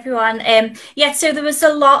 hi everyone. So there was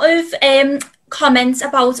a lot of comments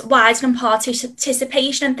about widening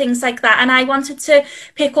participation and things like that, and I wanted to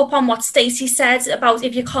pick up on what Stacey said about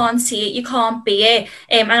if you can't see it, you can't be it,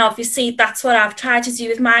 and obviously that's what I've tried to do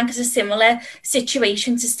with mine, because a similar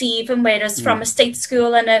situation to Stephen, whereas from a state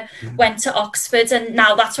school and went to Oxford, and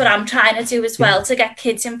now that's what I'm trying to do as well, to get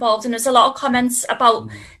kids involved. And there's a lot of comments about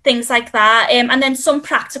things like that, and then some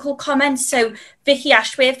practical comments. So Vicky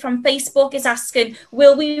Ashworth from Facebook is asking,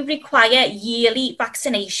 will we require yearly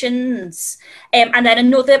vaccinations? And then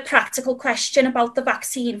another practical question about the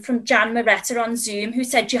vaccine from Jan Moretta on Zoom, who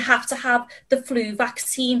said you have to have the flu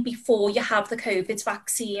vaccine before you have the COVID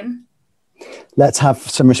vaccine. Let's have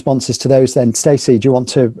some responses to those then. Stacey, do you want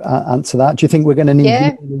to answer that? Do you think we're going to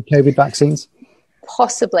need COVID vaccines?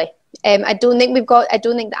 Possibly. I don't think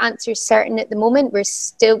the answer is certain at the moment. We're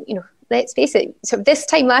still, let's face it, so this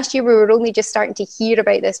time last year we were only just starting to hear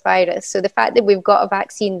about this virus. So the fact that we've got a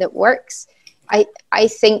vaccine that works, I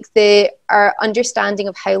think our understanding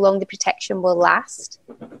of how long the protection will last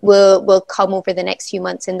will come over the next few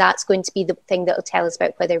months, and that's going to be the thing that will tell us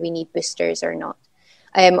about whether we need boosters or not,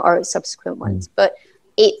 or subsequent ones. But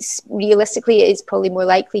it's realistically, it is probably more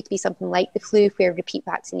likely to be something like the flu, where repeat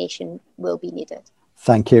vaccination will be needed.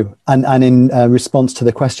 Thank you. And in response to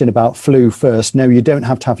the question about flu first, no, you don't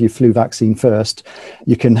have to have your flu vaccine first.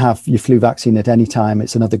 You can have your flu vaccine at any time.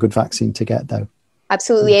 It's another good vaccine to get, though.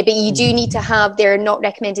 Absolutely, but you do need to have, they're not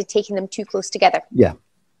recommended taking them too close together. Yeah.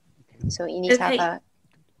 So you need to have that.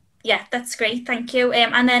 Yeah, that's great. Thank you.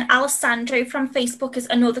 And then Alessandro from Facebook is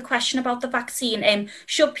another question about the vaccine.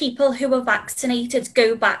 Should people who are vaccinated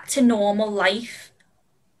go back to normal life?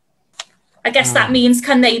 I guess that means,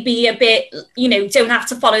 can they be a bit, don't have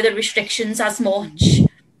to follow the restrictions as much?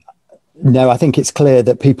 No, I think it's clear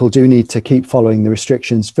that people do need to keep following the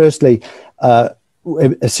restrictions. Firstly,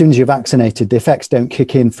 as soon as you're vaccinated, the effects don't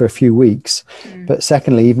kick in for a few weeks. But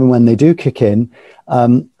secondly, even when they do kick in,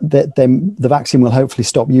 the vaccine will hopefully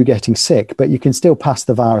stop you getting sick, but you can still pass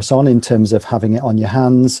the virus on in terms of having it on your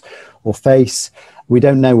hands or face. We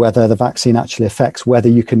don't know whether the vaccine actually affects whether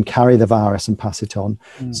you can carry the virus and pass it on.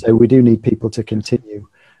 So we do need people to continue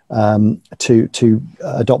to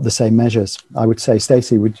adopt the same measures. I would say,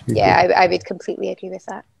 Stacey, would you? Yeah, I would completely agree with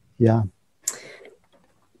that. Yeah.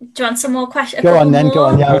 Do you want some more questions? Go on.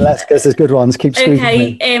 Yeah, let's go. There's good ones. Keep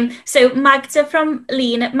squeezing. Okay. So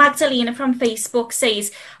Magdalena from Facebook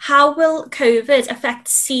says, how will COVID affect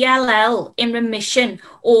CLL in remission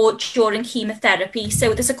or during chemotherapy?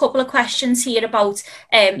 So there's a couple of questions here about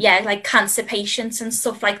like cancer patients and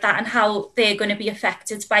stuff like that, and how they're going to be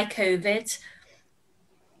affected by COVID.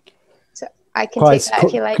 I can take that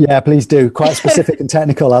if you like. Yeah, please do. Quite specific and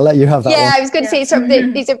technical. I'll let you have that one. I was going to say,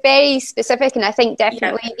 these are very specific, and I think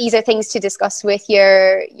definitely these are things to discuss with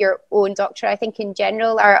your own doctor. I think in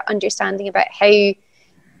general, our understanding about how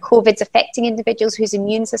COVID's affecting individuals whose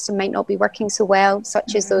immune system might not be working so well,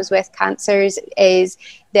 such as those with cancers, is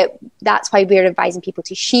that's why we're advising people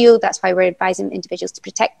to shield. That's why we're advising individuals to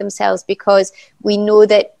protect themselves, because we know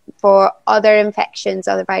that for other infections,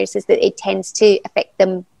 other viruses, that it tends to affect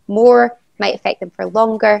them more, might affect them for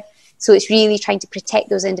longer. So it's really trying to protect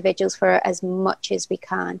those individuals for as much as we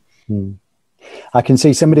can. I can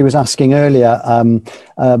see somebody was asking earlier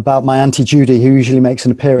about my Auntie Judy, who usually makes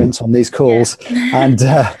an appearance on these calls. And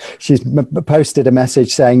she's posted a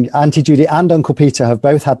message saying, Auntie Judy and Uncle Peter have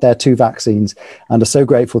both had their 2 vaccines and are so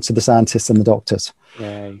grateful to the scientists and the doctors.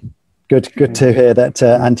 Yay. Good to hear that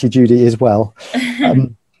Auntie Judy is well.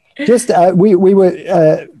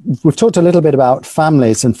 We've talked a little bit about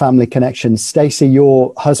families and family connections. Stacey,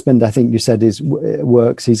 your husband, I think you said,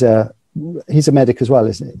 works. He's a medic as well,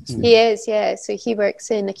 isn't he? He is, yeah. So he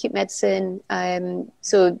works in acute medicine.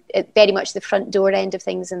 So very much the front door end of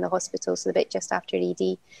things in the hospital, so a bit just after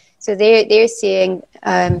ED. So they're seeing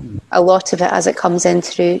a lot of it as it comes in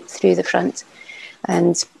through the front,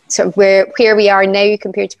 and sort of where we are now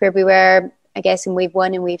compared to where we were, I guess, in wave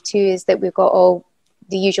 1 and wave 2, is that we've got all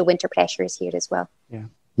the usual winter pressures here as well.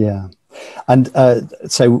 Yeah. And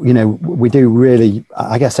so, we do really,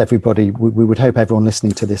 I guess everybody, we would hope everyone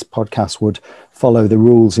listening to this podcast would follow the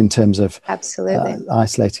rules in terms of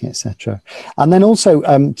isolating, etc. And then also,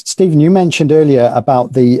 Stephen, you mentioned earlier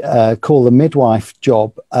about the Call the Midwife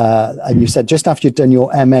job. And you said just after you'd done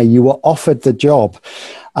your MA, you were offered the job.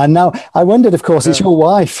 And now I wondered, of course, it's your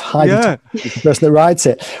wife, Heidi, the person that writes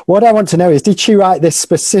it. What I want to know is, did she write this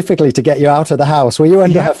specifically to get you out of the house? Were you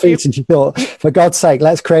under her feet and she thought, for God's sake,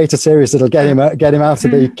 let's create a series that'll get him out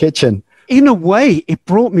of the kitchen? In a way, it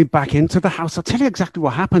brought me back into the house. I'll tell you exactly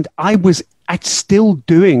what happened. I was I'd still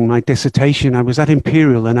doing my dissertation. I was at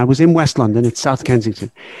Imperial and I was in West London, it's South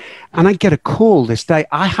Kensington. And I get a call this day.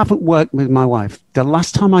 I haven't worked with my wife. The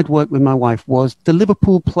last time I'd worked with my wife was the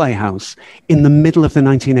Liverpool Playhouse in the middle of the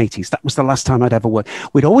 1980s. That was the last time I'd ever worked.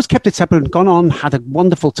 We'd always kept it separate and gone on, had a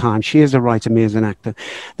wonderful time. She is a writer, me as an actor.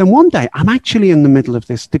 Then one day, I'm actually in the middle of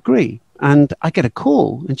this degree and I get a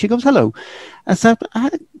call and she goes, hello. I said,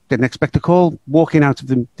 I didn't expect a call. Walking out of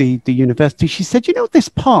the university, she said, you know this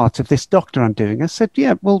part of this doctor I'm doing? I said,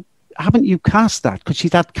 yeah, well, haven't you cast that? Because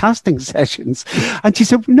she'd had casting sessions. And she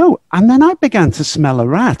said, no. And then I began to smell a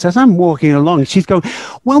rat as I'm walking along. She's going,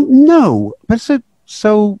 well, no. But I said,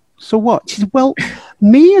 so what? She said, well,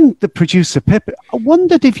 me and the producer, Pip, I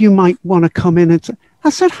wondered if you might want to come in and... I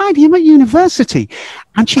said, Heidi, I'm at university.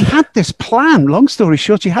 And she had this plan. Long story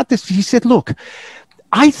short, she had this. She said, look,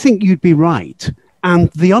 I think you'd be right. And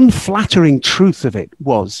the unflattering truth of it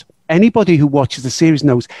was, anybody who watches the series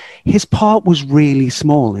knows his part was really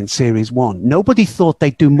small in series 1. Nobody thought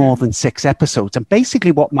they'd do more than 6 episodes. And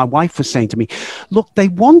basically what my wife was saying to me, look, they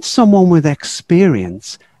want someone with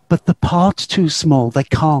experience, but the part's too small. They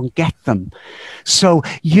can't get them. So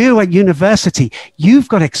you at university, you've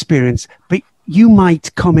got experience, but you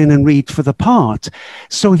might come in and read for the part.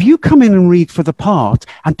 So if you come in and read for the part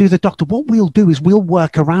and do the doctor, what we'll do is we'll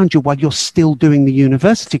work around you while you're still doing the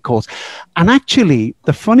university course. And actually,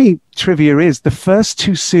 the funny trivia is the first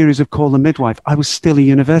 2 series of Call the Midwife, I was still a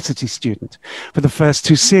university student for the first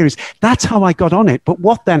 2 series. That's how I got on it. But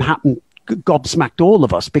what then happened gobsmacked all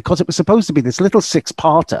of us, because it was supposed to be this little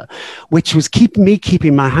 6-parter, which was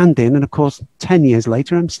keeping my hand in. And of course, 10 years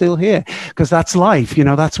later, I'm still here because that's life. You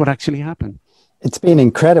know, that's what actually happened. It's been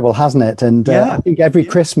incredible, hasn't it? And I think every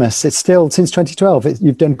Christmas, it's still since 2012,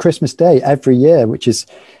 you've done Christmas Day every year, which is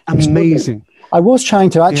amazing. I was trying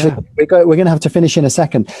to actually, we're going to have to finish in a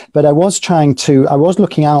second, but I was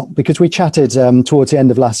looking out because we chatted towards the end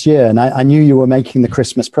of last year and I knew you were making the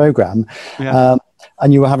Christmas program. Yeah.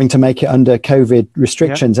 And you were having to make it under COVID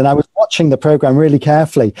restrictions. Yeah. And I was watching the program really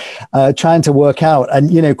carefully, trying to work out.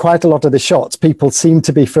 And, you know, quite a lot of the shots, people seemed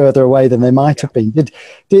to be further away than they might have been.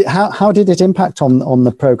 How did it impact on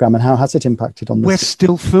the program and how has it impacted on this? We're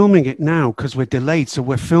still filming it now because we're delayed. So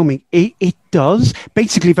we're filming. It does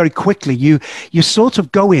basically very quickly. You sort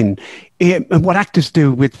of go in. And what actors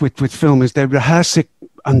do with film is they rehearse it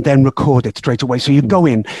and then record it straight away. So you go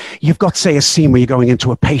in, you've got, say, a scene where you're going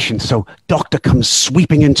into a patient. So doctor comes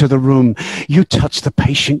sweeping into the room. You touch the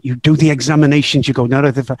patient, you do the examinations, you go,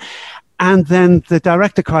 no. And then the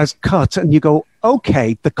director cries, cut, and you go,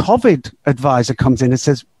 okay, the COVID advisor comes in and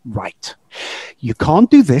says, right, you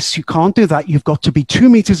can't do this, you can't do that, you've got to be 2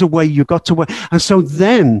 meters away, you've got to work. And so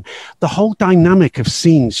then the whole dynamic of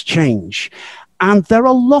scenes change. And there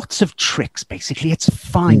are lots of tricks, basically. It's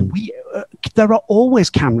fine. There are always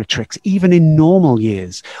camera tricks. Even in normal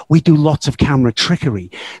years, we do lots of camera trickery.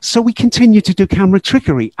 So we continue to do camera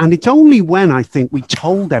trickery. And it's only when I think we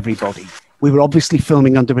told everybody we were obviously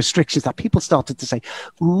filming under restrictions that people started to say,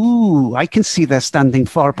 ooh, I can see they're standing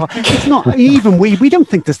far apart. It's not even we don't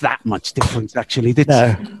think there's that much difference, actually.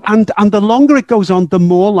 No. And the longer it goes on, the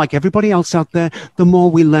more, like everybody else out there, the more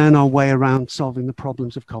we learn our way around solving the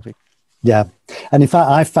problems of COVID. Yeah. And in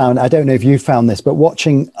fact, I don't know if you found this, but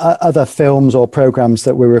watching other films or programs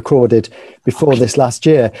that were recorded before this last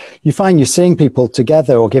year, you find you're seeing people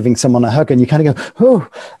together or giving someone a hug and you kind of go, oh,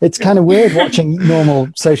 it's kind of weird watching normal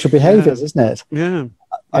social behaviors, isn't it? Yeah.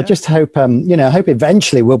 I just hope, I hope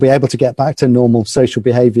eventually we'll be able to get back to normal social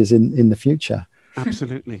behaviors in the future.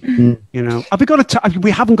 Absolutely. You know,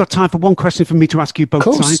 we haven't got time for one question for me to ask you both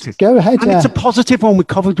scientists. Go ahead. And it's a positive one.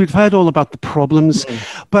 We've heard all about the problems,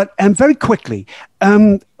 but very quickly,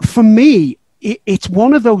 for me, it's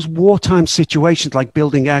one of those wartime situations like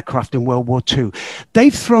building aircraft in World War II.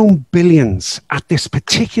 They've thrown billions at this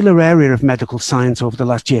particular area of medical science over the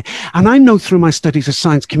last year. And I know through my studies of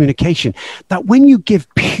science communication that when you give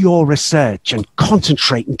pure research and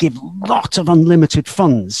concentrate and give lots of unlimited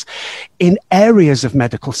funds in areas of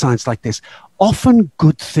medical science like this, often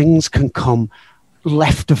good things can come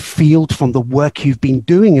left of field from the work you've been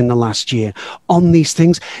doing in the last year on these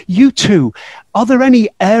things. You too, are there any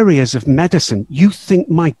areas of medicine you think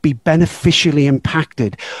might be beneficially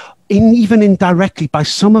impacted, even indirectly, by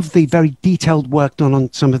some of the very detailed work done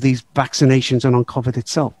on some of these vaccinations and on COVID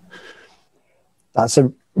itself? That's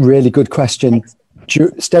a really good question.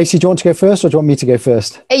 Stacey, do you want to go first or do you want me to go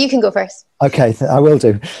first? You can go first. Okay, I will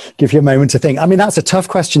do. Give you a moment to think. I mean, that's a tough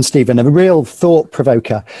question, Stephen, a real thought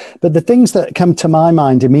provoker. But the things that come to my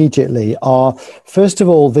mind immediately are, first of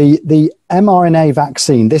all, the mRNA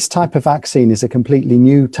vaccine. This type of vaccine is a completely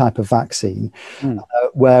new type of vaccine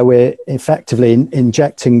where we're effectively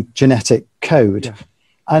injecting genetic code.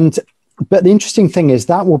 Yeah. But the interesting thing is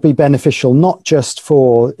that will be beneficial not just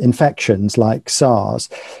for infections like SARS,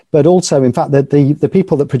 but also, in fact, that the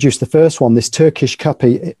people that produced the first one, this Turkish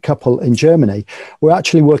couple in Germany, were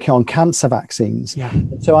actually working on cancer vaccines. Yeah.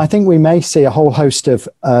 So I think we may see a whole host of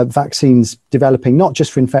vaccines developing, not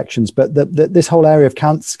just for infections, but this whole area of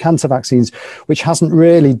cancer vaccines, which hasn't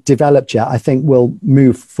really developed yet, I think will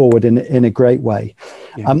move forward in a great way.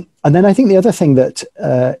 Yeah. And then I think the other thing that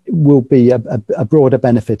will be a broader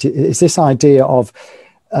benefit is this idea of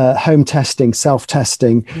home testing,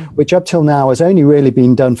 self-testing, which up till now has only really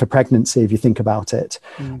been done for pregnancy, if you think about it.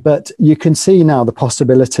 But you can see now the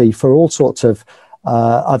possibility for all sorts of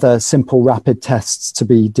other simple rapid tests to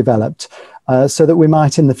be developed, so that we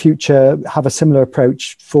might in the future have a similar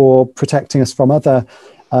approach for protecting us from other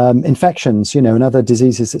infections, and other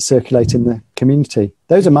diseases that circulate in the community.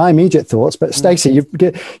 Those are my immediate thoughts. But Stacey,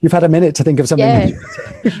 you've had a minute to think of something.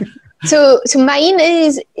 Yeah. So mine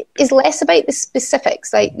is less about the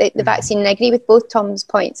specifics, like the vaccine. And I agree with both Tom's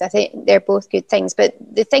points. I think they're both good things. But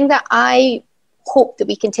the thing that I hope that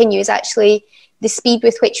we continue is actually the speed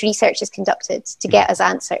with which research is conducted to get us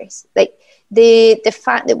answers. Like the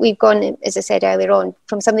fact that we've gone, as I said earlier on,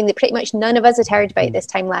 from something that pretty much none of us had heard about this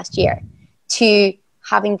time last year to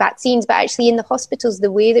having vaccines, but actually in the hospitals,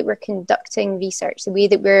 the way that we're conducting research, the way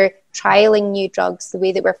that we're trialing new drugs, the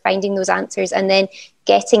way that we're finding those answers and then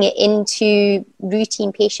getting it into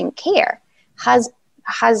routine patient care has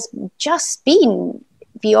just been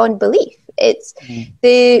beyond belief. It's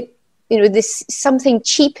this something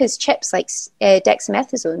cheap as chips like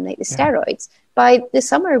dexamethasone, like the steroids. By the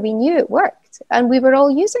summer, we knew it worked and we were all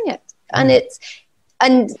using it.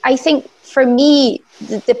 And I think for me,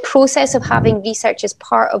 the process of having research as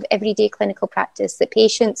part of everyday clinical practice, that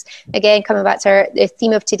patients, again, coming back to the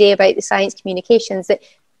theme of today about the science communications, that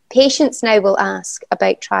patients now will ask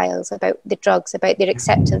about trials, about the drugs, about their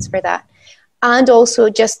acceptance for that. And also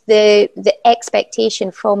just the expectation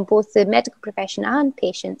from both the medical profession and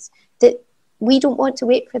patients that we don't want to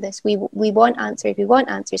wait for this. We want answers. We want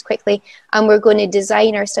answers quickly. And we're going to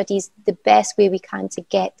design our studies the best way we can to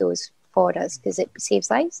get those for us, because it saves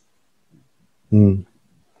lives.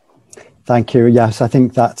 Thank you. Yes, I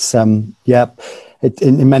think that's, in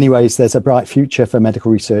many ways, there's a bright future for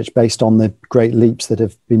medical research based on the great leaps that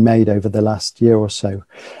have been made over the last year or so.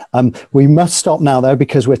 We must stop now, though,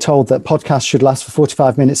 because we're told that podcasts should last for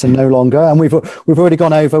 45 minutes and no longer. And we've already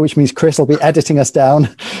gone over, which means Chris will be editing us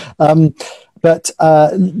down. But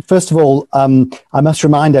first of all, I must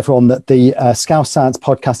remind everyone that the Scouse Science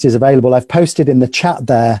Podcast is available. I've posted in the chat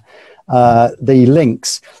there the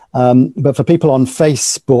links. But for people on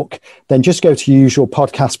Facebook, then just go to your usual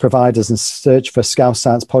podcast providers and search for Scouse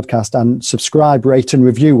Science Podcast and subscribe, rate and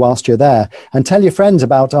review whilst you're there. And tell your friends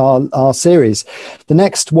about our series. The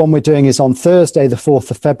next one we're doing is on Thursday, the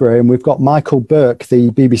 4th of February. And we've got Michael Burke, the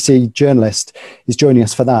BBC journalist, is joining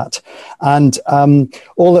us for that. And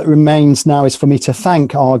all that remains now is for me to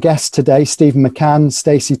thank our guests today, Stephen McGann,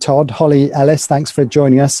 Stacy Todd, Holly Ellis. Thanks for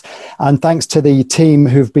joining us. And thanks to the team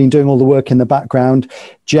who've been doing all the work in the background.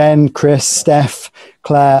 Jen, Chris, Steph,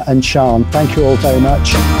 Claire and Sean. Thank you all very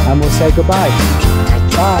much. And we'll say goodbye.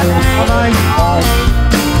 Bye. Bye. Bye.